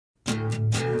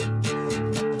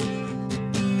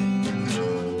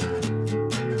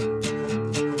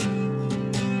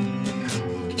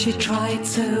She tried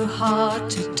so hard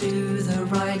to do the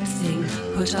right thing,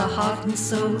 put her heart and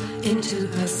soul into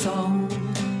her song,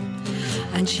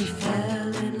 and she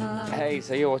fell in love. Hey,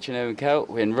 so you're watching Urbankelt.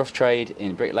 We're in Rough Trade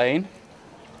in Brick Lane,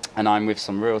 and I'm with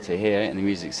some royalty here in the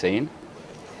music scene.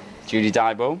 Judy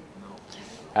Dyble.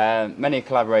 Many a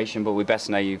collaboration, but we best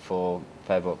know you for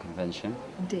Fairbolt Convention.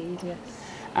 Indeed, yes.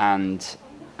 And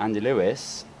Andy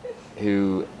Lewis,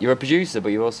 who you're a producer, but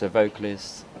you're also a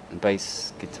vocalist and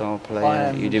bass guitar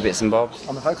player. You do bits and bobs.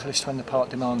 I'm a vocalist when the part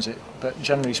demands it, but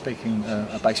generally speaking,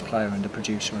 a bass player and a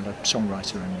producer and a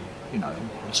songwriter, and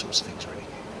all sorts of things really.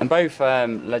 And both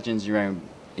legends in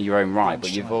your own right,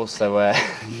 but you've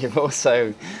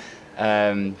also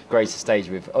graced the stage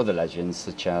with other legends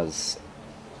such as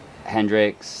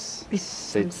Hendrix,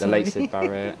 the late Sid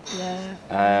Barrett.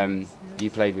 Yeah. You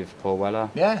played with Paul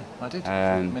Weller. Yeah, I did.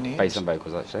 Many years. Bass and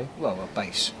vocals, actually. Well,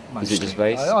 bass mostly. Was it just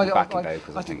bass? Backing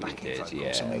vocals, I think backing you did.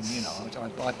 vocals. Yeah. I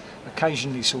mean, I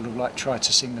occasionally sort of like try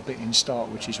to sing the bit in Start,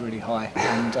 which is really high,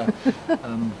 and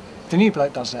the new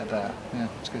bloke does that better. Yeah,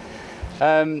 it's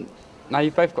good. Now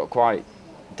you've both got quite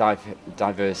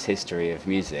diverse history of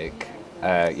music,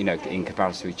 in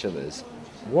comparison to each other's.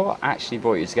 What actually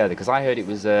brought you together? Because I heard it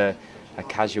was a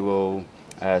casual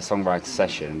songwriter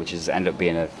session, which has ended up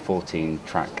being a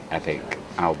 14-track epic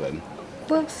album.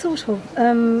 Well, sort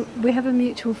of. We have a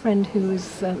mutual friend who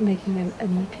was making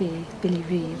an EP, Billy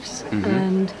Reeves,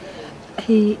 and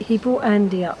he brought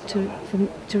Andy up to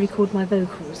record my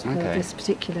vocals for this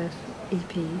particular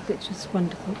EP, which was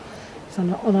wonderful. It's on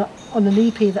an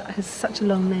EP that has such a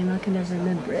long name I can never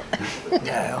remember it.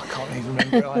 Yeah, I can't even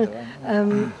remember it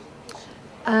either.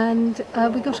 And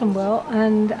we got on well,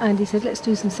 and Andy said, let's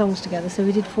do some songs together. So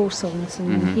we did 4 songs,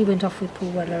 and he went off with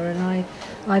Paul Weller, and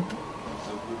I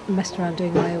messed around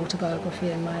doing my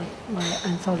autobiography and my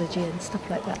anthology and stuff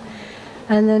like that.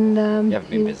 And then you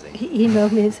haven't been busy. He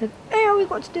emailed me and said, hey, we've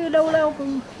got to do an whole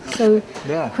album. So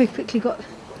we quickly got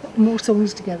more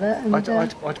songs together. And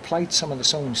I'd played some of the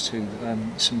songs to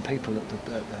some people at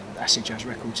the Acid Jazz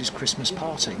Records' Christmas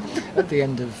party at the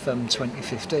end of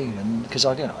 2015, and because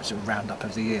it's a roundup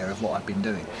of the year of what I've been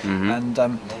doing, and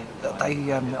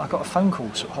I got a phone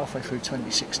call sort of halfway through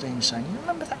 2016 saying, you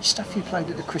remember that stuff you played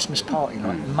at the Christmas party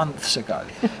like months ago?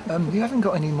 You haven't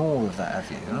got any more of that,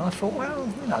 have you? And I thought, well,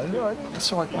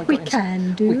 so we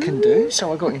can do.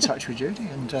 So I got in touch with Judy,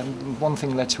 and one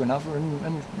thing led to another,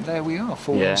 and there we are,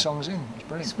 4 songs in. It's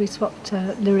brilliant. So we swapped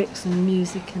lyrics and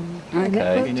music and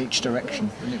in each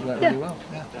direction, and it worked really well.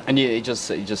 Yeah. And you just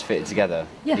fit it together,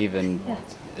 even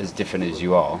as different as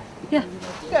you are. Yeah.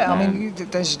 Yeah, I mean,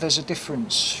 there's a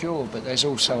difference, sure, but there's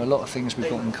also a lot of things we've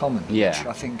got in common. Yeah. Which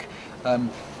I think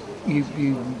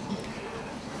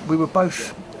we were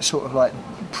both sort of like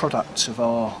products of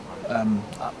our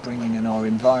upbringing and our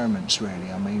environments,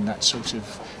 really. I mean, that sort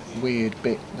of weird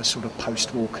bit, the sort of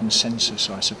post-war consensus,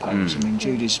 I suppose. I mean,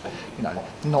 Judy's,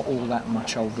 not all that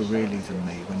much older really than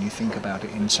me when you think about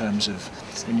it in terms of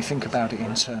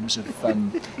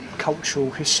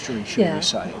cultural history, shall we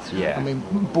say? Yeah. I mean,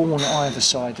 born either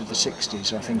side of the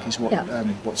 60s, I think, is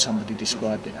what somebody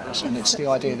described it as, and it's the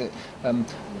idea that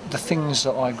the things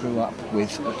that I grew up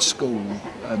with at school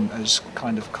as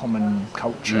kind of common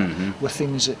culture were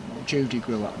things that Judy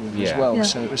grew up with as well.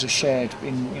 So it was a shared,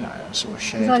 sort of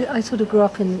shared. I sort of grew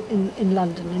up in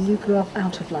London, and you grew up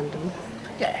out of London.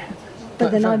 Yeah.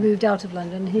 But then I moved out of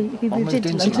London. He moved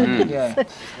into London. Yeah. So,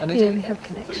 and we have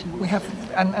connection. We have,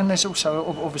 and there's also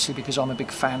obviously, because I'm a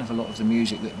big fan of a lot of the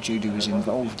music that Judy was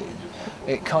involved in,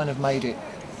 it kind of made it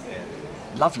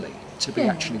lovely to be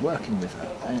actually working with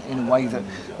her in a way that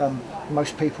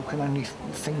most people can only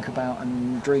think about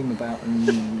and dream about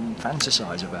and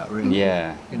fantasize about, really.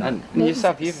 Yeah. And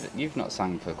yourself, you've not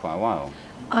sung for quite a while.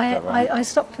 I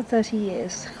stopped for 30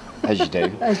 years. As you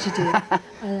do. As you do. And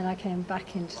then I came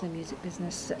back into the music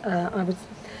business.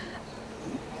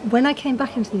 When I came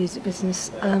back into the music business,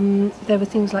 there were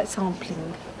things like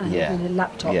sampling and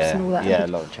laptops and all that, a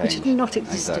lot of change. which had not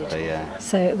existed. Exactly, yeah.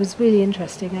 So it was really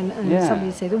interesting, and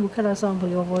somebody said, "Oh, can I sample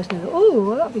your voice?" And I thought, "Oh,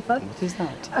 well, that'd be fun." What is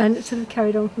that? And it sort of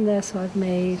carried on from there. So I've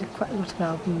made quite a lot of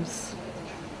albums,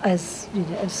 as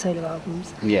solo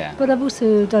albums. Yeah. But I've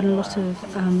also done a lot of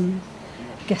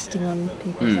guesting on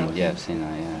people's albums. Yeah, I've seen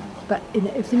that. Yeah. But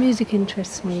if the music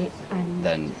interests me, and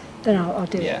then I'll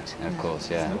do it. Yeah, of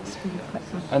course, yeah. So it's really quite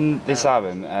fun. And this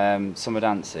album, Summer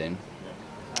Dancing,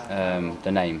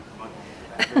 the name,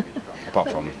 apart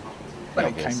from the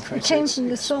obvious. It came from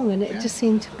the song, and it just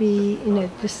seemed to be,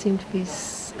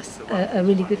 a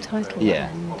really good title.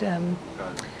 Yeah. And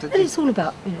it's all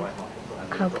about,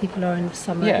 how people are in the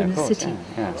summer in the city.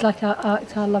 Yeah. It's like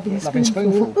our loving Loving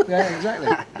spoonful. Yeah, exactly.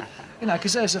 You know,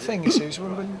 because there's the thing, you see, is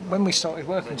when we started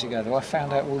working together, I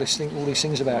found out all these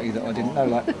things about you that I didn't know.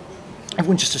 Like,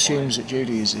 everyone just assumes that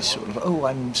Judy is this sort of, oh,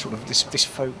 I'm sort of this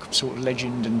folk sort of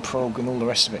legend and prog and all the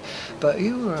rest of it. But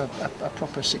you were a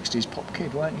proper 60s pop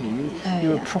kid, weren't you?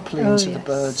 You were properly into the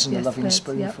Birds and the Loving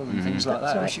Spoonful and things like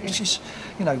that. Right, it's just,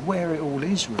 you know, where it all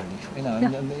is really, you know.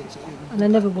 Yeah. And I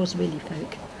never was really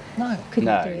folk. No.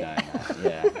 Couldn't do it. No,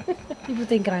 yeah. People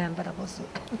think I am, but I wasn't.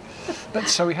 But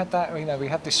so we had that, you know, we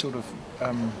had this sort of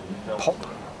pop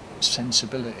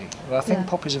sensibility. Well, I think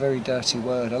pop is a very dirty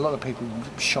word. A lot of people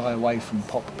shy away from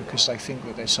pop because they think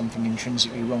that there's something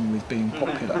intrinsically wrong with being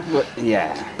popular.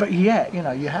 Yeah. But yet, you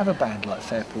know, you have a band like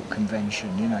Fairport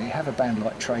Convention, you know, you have a band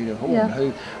like Trader Horn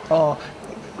who are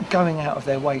going out of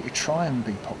their way to try and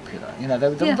be popular. You know,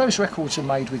 those records are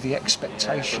made with the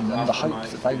expectation and the hope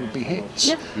that they would be hits.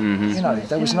 Yeah. You know,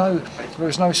 there was no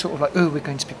sort of like, oh, we're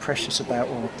going to be precious about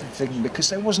all the thing, because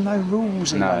there was no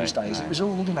rules in those days. It was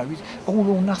all, you know, all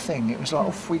or nothing. It was like,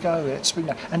 off we go.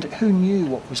 And who knew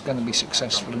what was going to be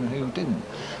successful and who didn't?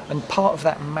 And part of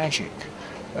that magic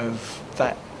of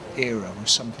that era was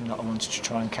something that I wanted to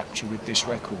try and capture with this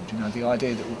record. You know, the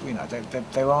idea that, you know,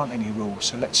 there aren't any rules,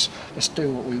 so let's do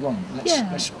what we want.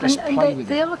 Let's play with it.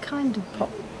 They are kind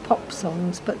of pop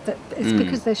songs, but it's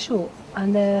because they're short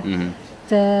and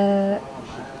they're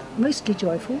mostly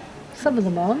joyful. Some of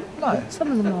them aren't. No.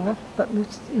 Some of them are, but you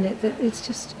know, it's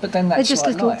just. But then that's just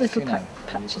like little life, you know.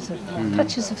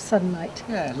 patches of sunlight.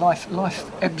 Yeah, life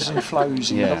ebbs and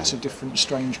flows in lots of different,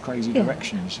 strange, crazy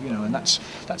directions. You know, and that's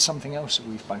something else that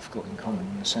we've both got in common,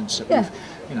 in the sense that we've,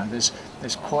 you know, there's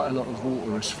quite a lot of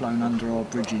water has flown under our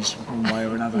bridges one way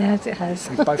or another. Yes, it has.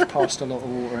 We've both passed a lot of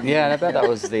water. And I bet that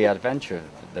was the adventure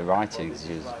of the writing, because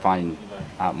you was finding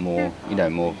out more, you know,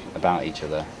 more about each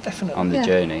other. Definitely. On the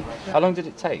journey. How long did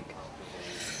it take?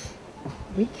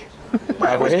 Week.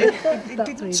 Well, Really? it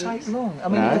didn't take long. I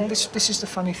mean, this is the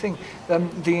funny thing.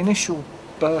 The initial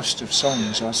burst of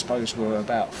songs, I suppose, were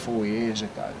about 4 years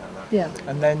ago. Yeah.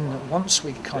 And then once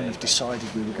we kind of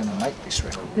decided we were going to make this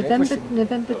record,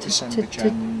 November to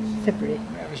February.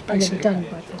 Yeah, it was And basically done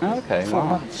by February. Okay, 4 wow.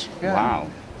 months. Yeah. Wow.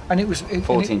 And it was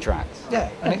 14 tracks. Yeah,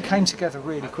 and it came together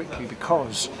really quickly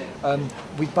because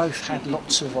we both had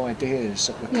lots of ideas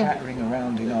that were clattering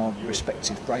around in our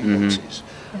respective brain boxes,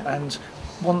 and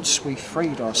once we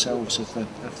freed ourselves of the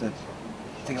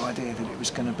idea that it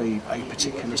was going to be a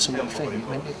particular sort of thing, it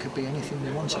meant it could be anything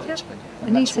we wanted it to be.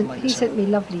 And he sent me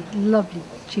lovely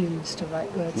tunes to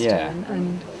write words to,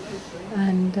 and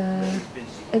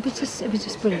it was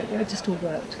just brilliant. It just all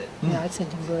worked. Yeah, I'd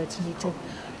send him words and he'd to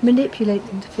manipulate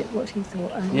them to fit what he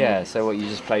thought. And so what, you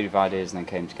just played with ideas and then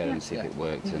came together and see if it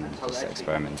worked and just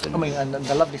experimented. I mean, and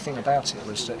the lovely thing about it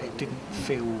was that it didn't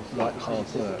feel like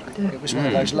hard work. It was one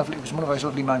of those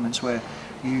lovely moments where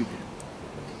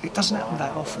it doesn't happen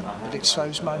that often, but it's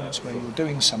those moments where you're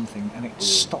doing something and it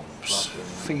stops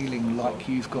feeling like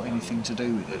you've got anything to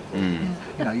do with it.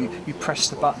 You know, you press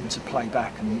the button to play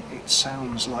back and it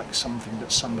sounds like something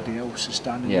that somebody else has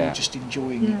done, and you're just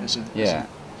enjoying it as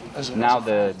a now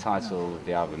the title of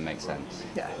the album makes sense.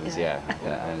 Yeah.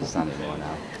 I understand it more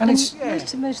now. And it's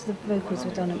most of the vocals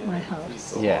were done at my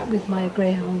house. Yeah. With my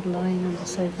greyhound lying on the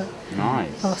sofa,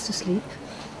 Nice. fast asleep.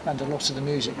 And a lot of the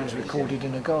music was recorded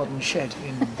in a garden shed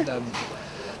in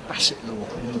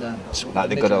Bassetlaw. Like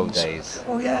the good old days.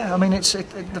 Oh yeah, I mean,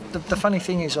 the funny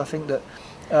thing is, I think that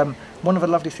one of the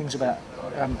lovely things about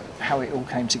how it all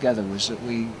came together was that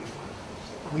we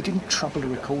didn't trouble a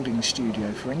recording studio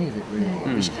for any of it really.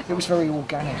 It was very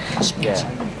organic and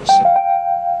spontaneous.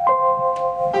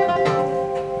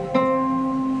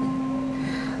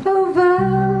 Oh,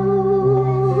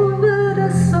 velvet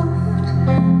as soft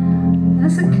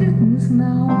as a kitten's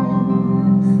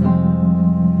mouth,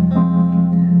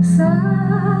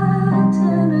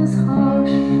 satin as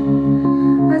harsh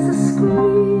as a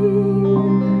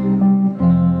scream,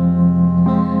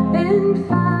 in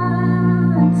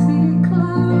fancy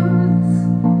clothes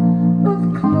of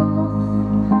cloth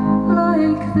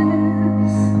like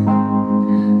this,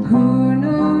 who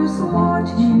knows what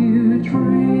you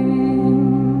dream.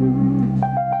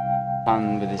 Fun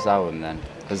with this album then,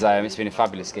 because it's been a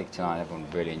fabulous gig tonight. Everyone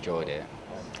really enjoyed it.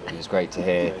 It was great to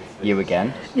hear you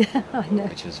again. Yeah, I know.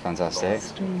 Which was fantastic.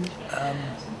 Strange.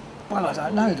 Well, I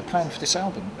don't know the plan for this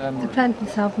album. The plan for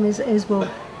this album is well,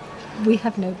 we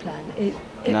have no plan. It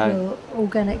will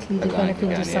organically develop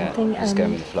into something. Just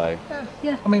going with the flow.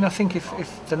 Yeah. I mean, I think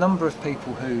if the number of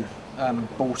people who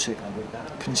bought it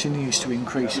continues to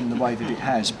increase in the way that it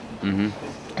has,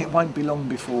 it won't be long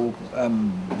before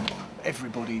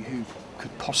everybody who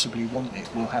could possibly want it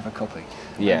will have a copy.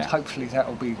 Yeah. And hopefully that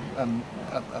will be a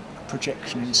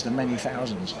projection into the many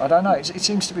thousands. I don't know. It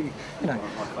seems to be, you know.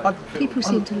 People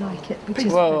seem to like it. Which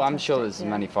is Well, I'm fantastic, sure there's yeah.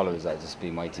 many followers that have just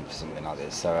been waiting for something like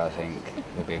this, so I think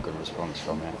there'll be a good response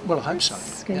from it. Well, I hope so.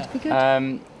 It's going yeah. to be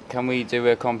good. Can we do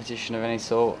a competition of any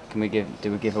sort? Can we do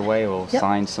a giveaway or Yep.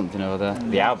 sign something or other?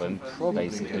 The album, Probably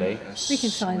basically. We can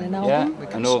sign an Yeah, album. We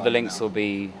can and all the sign links that. will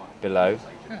be below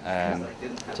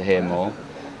to hear more.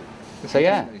 So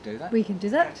yeah, Definitely do that. We can do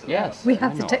that. yes. We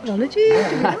have why the not? technology.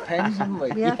 Yeah, we've got pens, haven't we?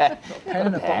 Yeah. Yeah, Pen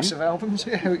and a box pen. of albums.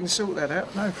 Yeah, we can sort that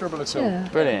out. No trouble at all. Yeah.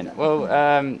 Brilliant. Well,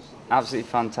 absolutely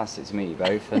fantastic to meet you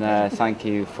both, and thank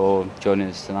you for joining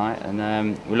us tonight.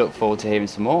 And we look forward to hearing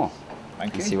some more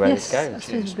Thank and you. see where Yes, this I goes.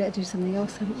 suppose we better do something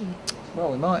else, haven't we?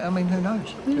 Well, we might. I mean, who knows?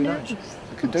 Who knows?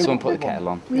 We can do Someone what put we the kettle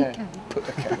want. on. We Yeah, can. put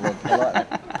the kettle on. I like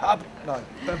that. Pub. No.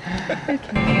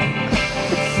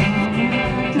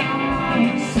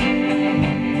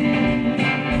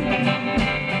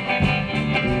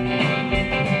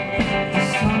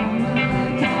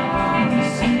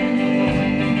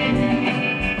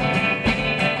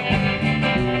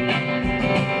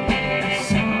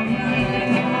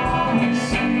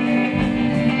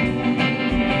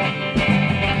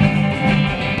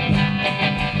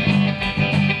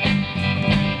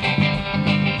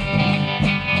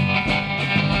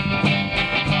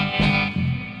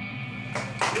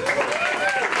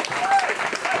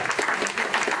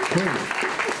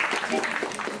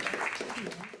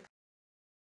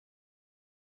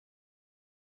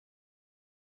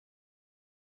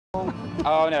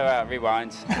 Oh no,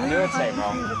 rewind. I knew I'd say it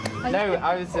wrong. No,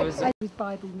 there was I use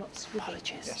Bible, not scribble.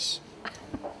 Yes.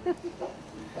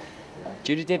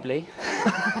 Judy Dyble.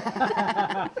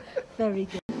 Very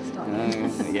good.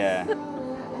 Start. Yeah.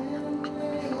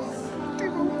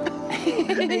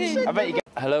 I bet you get.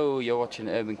 Hello, you're watching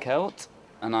Urbankelt,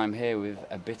 and I'm here with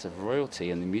a bit of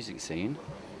royalty in the music scene.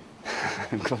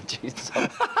 Go on, Jesus.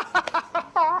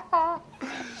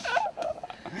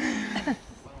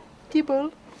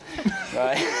 Dibble.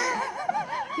 Right.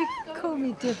 You can call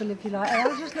me Dibble if you like. I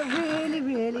was just look really,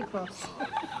 really cross.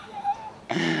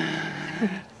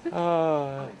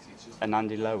 Oh, and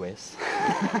Andy Lewis.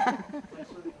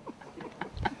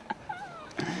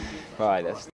 Right,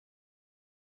 let's